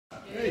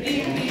Good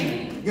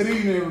evening. Good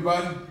evening,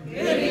 everybody.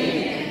 Good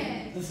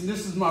evening. Listen,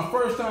 this is my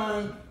first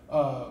time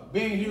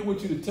being here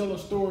with you to tell a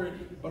story,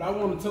 but I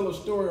want to tell a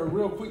story, a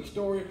real quick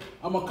story.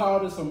 I'm going to call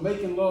this a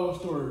making love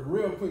story,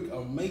 real quick,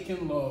 a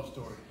making love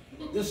story.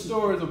 This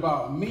story is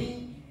about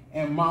me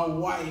and my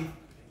wife,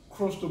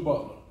 Crystal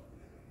Butler.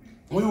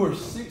 We were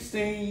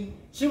 16.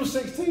 She was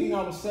 16.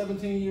 I was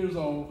 17 years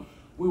old.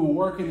 We were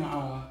working.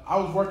 I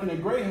was working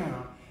at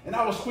Greyhound, and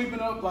I was sweeping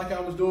up like I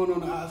was doing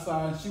on the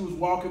outside. She was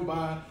walking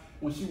by.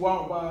 When she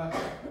walked by,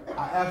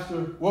 I asked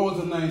her, what was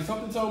her name?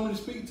 Something told me to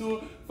speak to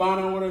her, find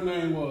out what her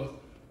name was.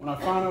 When I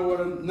found out what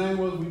her name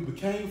was, we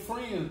became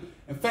friends.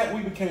 In fact,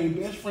 we became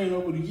best friends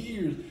over the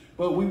years.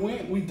 But we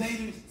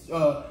dated.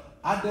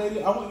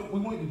 We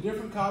went to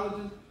different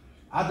colleges.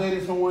 I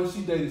dated someone,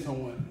 she dated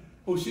someone.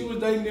 Who she was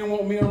dating didn't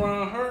want me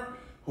around her.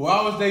 Who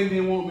I was dating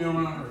didn't want me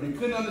around her. They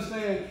couldn't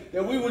understand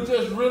that we were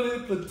just really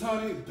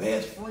platonic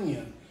best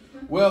friends.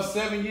 Well,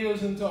 7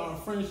 years into our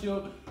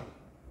friendship,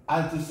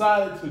 I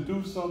decided to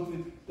do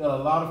something that a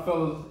lot of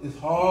fellas is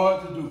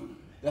hard to do.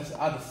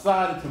 I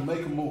decided to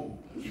make a move.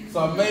 So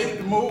I made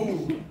the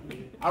move.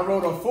 I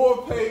wrote a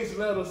 4-page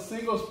letter,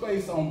 single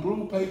space on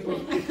blue paper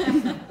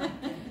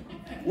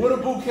with a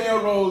bouquet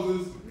of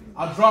roses.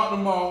 I dropped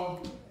them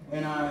off,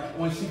 and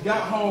when she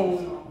got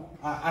home,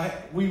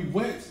 we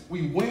went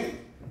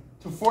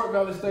to Fort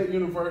Valley State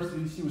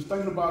University. She was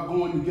thinking about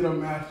going to get her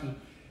master's,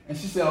 and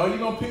she said, "Are you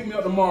gonna pick me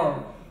up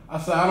tomorrow?" I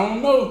said, "I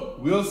don't know.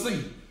 We'll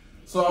see."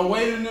 So I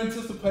waited in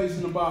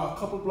anticipation about a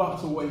couple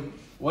blocks away,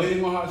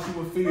 waiting on how she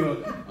would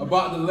feel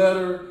about the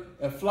letter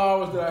and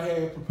flowers that I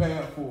had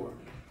prepared for her.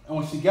 And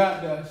when she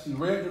got there, she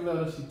read the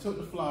letter, she took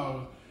the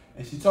flowers,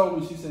 and she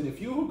told me, she said, "If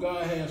you who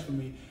God has for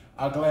me,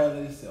 I'll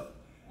gladly accept."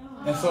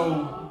 And so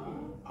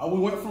we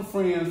went from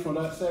friends for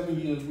that 7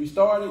 years. We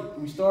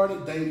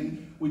started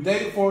dating. We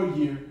dated for a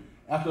year.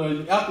 After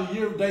a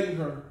year of dating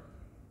her,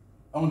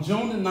 on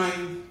June the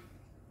 9th,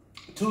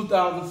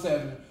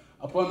 2007,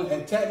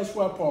 at Tatton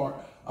Square Park,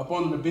 up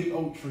under the big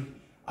oak tree,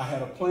 I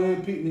had a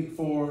planned picnic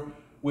for her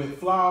with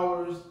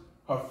flowers,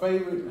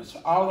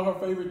 all of her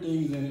favorite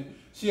things in it.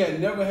 She had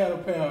never had a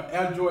pair of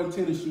Air Jordan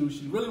tennis shoes.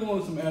 She really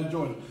wanted some Air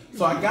Jordan.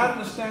 So I got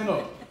her to stand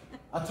up.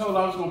 I told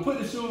her I was going to put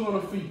the shoes on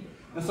her feet.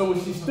 And so when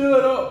she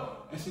stood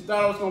up and she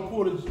thought I was going to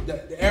pull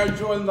the Air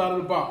Jordans out of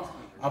the box,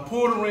 I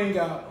pulled the ring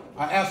out.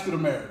 I asked her to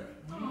marry me.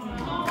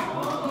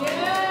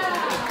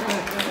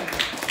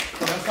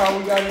 So that's how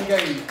we got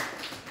engaged.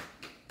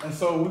 And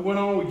so we went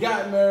on, we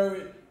got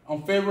married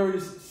on February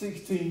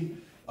 16th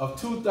of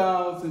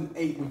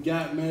 2008. We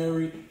got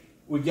married.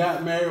 We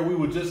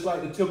were just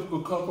like the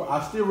typical couple.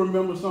 I still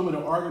remember some of the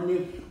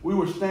arguments. We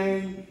were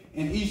staying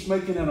in East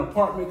Macon, an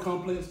apartment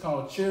complex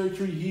called Cherry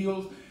Tree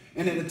Hills.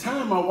 And at the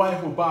time, my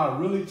wife would buy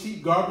really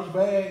cheap garbage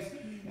bags.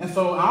 And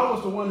so I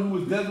was the one who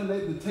was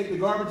designated to take the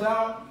garbage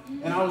out.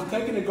 And I was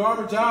taking the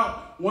garbage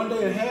out one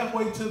day, and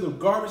halfway to the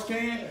garbage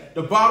can,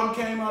 the bottom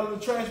came out of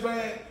the trash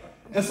bag.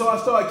 And so I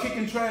started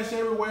kicking trash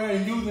everywhere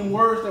and using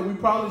words that we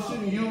probably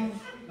shouldn't use.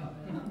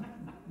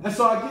 And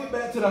so I get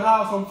back to the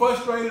house, I'm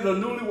frustrated, or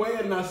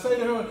newlywed, and I say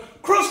to her,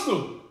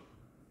 "Crystal,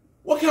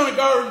 what kind of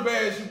garbage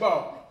bags you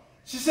bought?"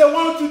 She said,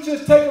 "Why don't you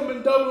just take them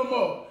and double them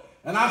up?"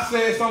 And I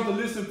said something,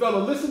 listen, fella,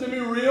 listen to me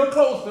real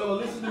close, fella,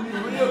 listen to me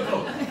real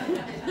close.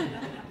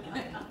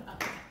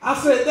 I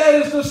said, "That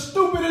is the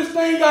stupidest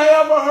thing I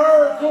ever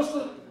heard,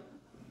 Crystal."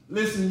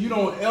 Listen, you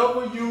don't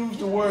ever use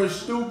the word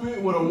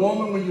stupid with a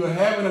woman when you're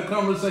having a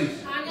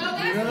conversation. I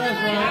know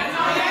that's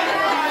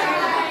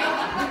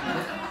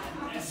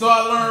right. So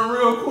I learned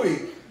real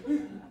quick.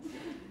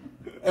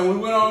 And we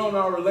went on in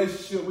our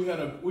relationship. We had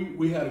a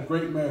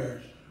great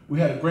marriage. We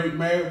had a great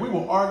marriage. We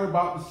would argue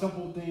about the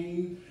simple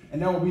things, and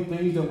there would be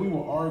things that we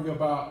would argue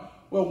about.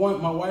 Well,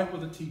 my wife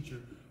was a teacher.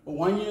 But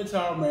 1 year into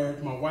our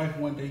marriage, my wife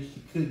one day,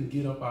 she couldn't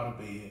get up out of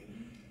bed.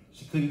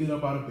 She couldn't get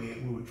up out of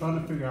bed. We were trying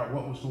to figure out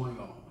what was going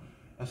on.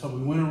 And so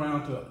we went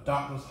around to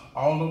doctors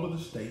all over the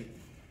state,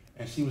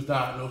 and she was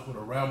diagnosed with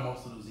a rare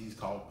muscle disease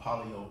called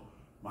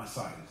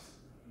polymyositis.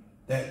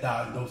 That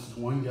diagnosis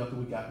 1 year after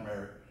we got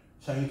married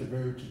changed the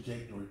very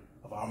trajectory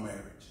of our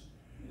marriage.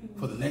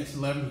 For the next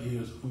 11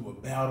 years, we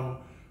would battle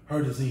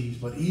her disease,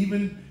 but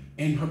even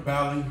in her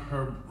battling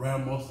her rare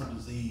muscle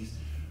disease,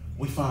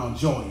 we found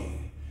joy in it.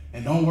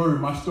 And don't worry,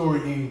 my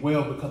story ends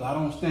well, because I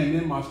don't stand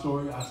in my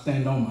story, I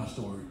stand on my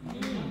story.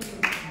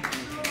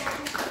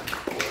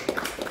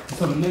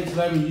 So the next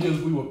 11 years,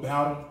 we would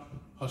battle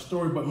her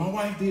story. But my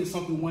wife did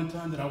something one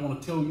time that I want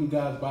to tell you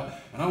guys about.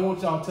 And I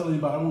want y'all telling you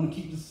about. I want to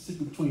keep this a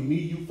secret between me,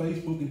 you,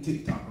 Facebook, and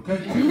TikTok,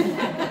 okay?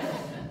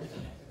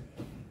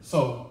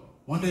 So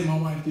one day my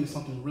wife did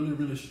something really,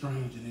 really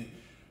strange, and it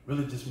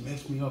really just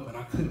messed me up. And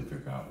I couldn't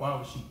figure out why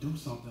would she do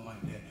something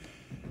like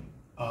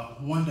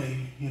that. One day,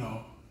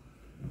 and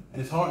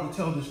it's hard to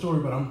tell this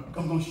story, but I'm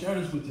going to share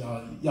this with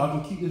y'all. Y'all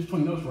going to keep this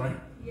between us, right?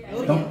 Yeah.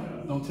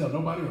 Don't tell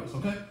nobody else,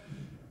 okay?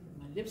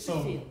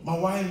 So my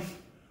wife,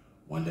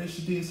 one day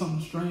she did something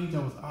strange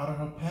that was out of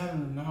her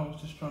pattern, and I was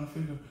just trying to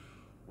figure,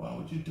 why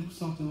would you do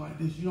something like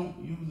this? You don't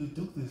usually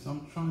do this.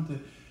 I'm trying to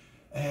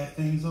add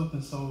things up.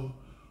 And so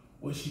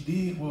what she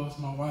did was,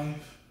 my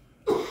wife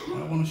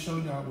I want to show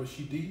y'all what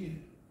she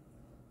did.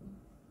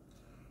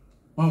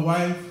 My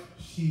wife,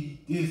 she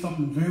did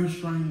something very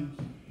strange,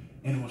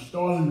 and it was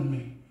startling to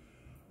me.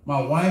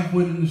 My wife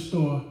went in the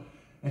store,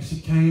 and she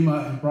came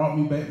out and brought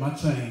me back my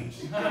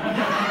change.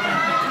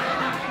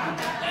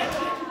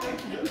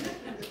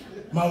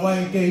 My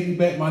wife gave me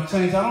back my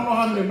change. I don't know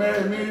how many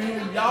married men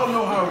here. Y'all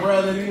know how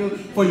rare that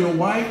is for your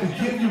wife to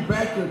give you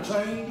back your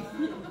change.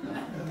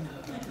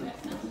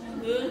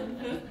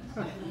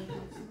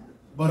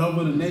 But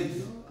over the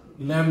next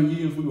 11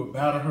 years, we were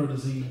battling her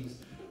disease.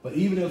 But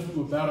even as we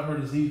were battling her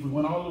disease, we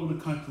went all over the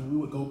country. We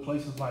would go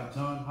places like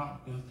Johns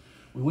Hopkins.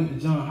 We went to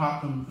Johns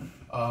Hopkins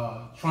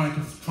trying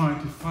to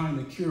find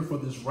a cure for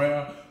this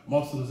rare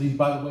muscle disease.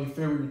 By the way,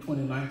 February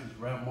 29th is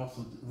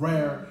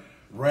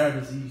rare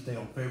disease day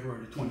on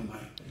February 29th.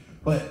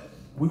 But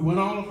we went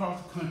all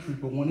across the country,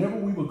 but whenever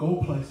we would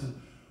go places,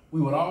 we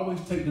would always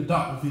take the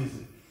doctor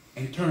visit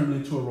and turn it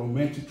into a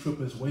romantic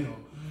trip as well.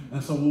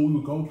 And so when we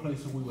would go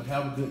places, we would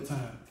have a good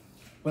time.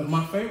 But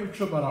my favorite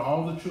trip out of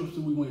all the trips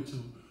that we went to,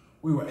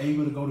 we were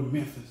able to go to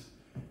Memphis.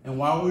 And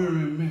while we were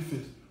in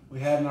Memphis,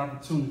 we had an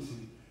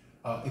opportunity.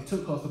 It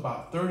took us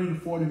about 30 to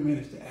 40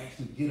 minutes to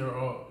actually get her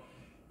up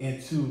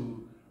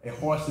into a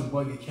horse and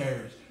buggy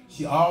carriage.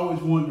 She always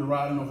wanted to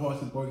ride in a horse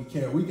and buggy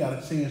carriage. We got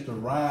a chance to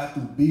ride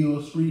through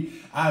Beale Street.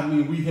 I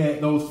mean, we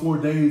had those 4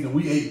 days and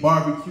we ate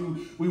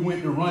barbecue. We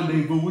went to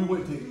Rendezvous. We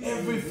went to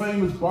every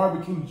famous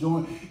barbecue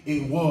joint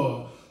it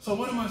was. So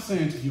what am I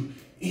saying to you?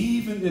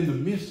 Even in the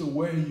midst of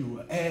where you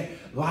are at,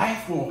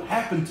 life will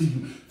happen to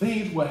you.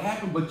 Things will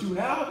happen, but you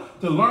have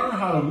to learn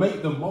how to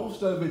make the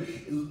most of it.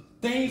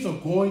 Things are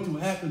going to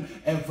happen.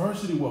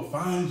 Adversity will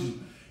find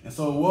you. And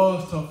so it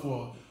was tough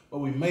for us, but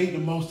we made the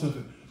most of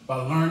it by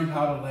learning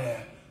how to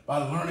laugh, by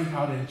learning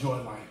how to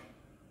enjoy life.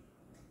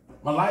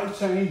 My life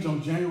changed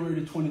on January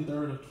the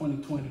 23rd of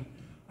 2020.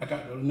 I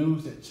got the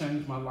news that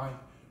changed my life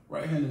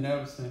right here in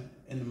Evanston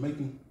in the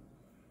Macon.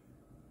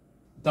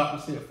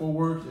 Doctor said 4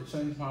 words that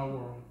changed my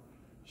world.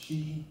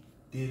 She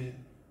didn't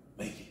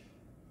make it.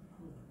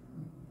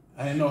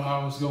 I didn't know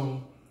how I was going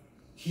to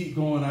keep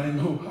going. I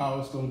didn't know how I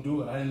was going to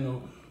do it. I didn't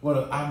know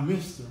what I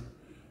missed her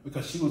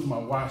because she was my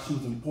wife. She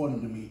was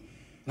important to me.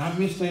 And I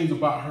missed things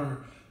about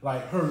her,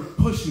 like her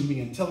pushing me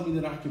and telling me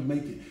that I can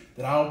make it,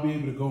 that I'll be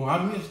able to go.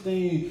 I missed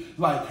things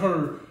like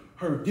her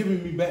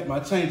giving me back my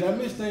change. I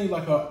missed things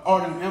like her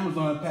ordering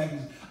Amazon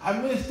packages. I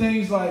missed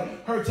things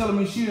like her telling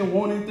me she didn't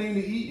want anything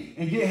to eat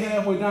and get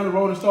halfway down the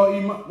road and start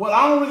eating. Well,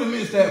 I don't really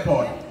miss that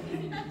part.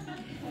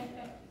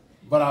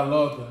 But I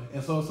loved her.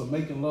 And so it's a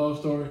making love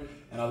story.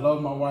 And I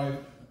love my wife,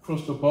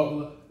 Crystal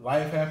Butler.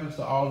 Life happens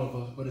to all of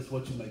us, but it's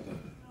what you make of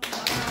it.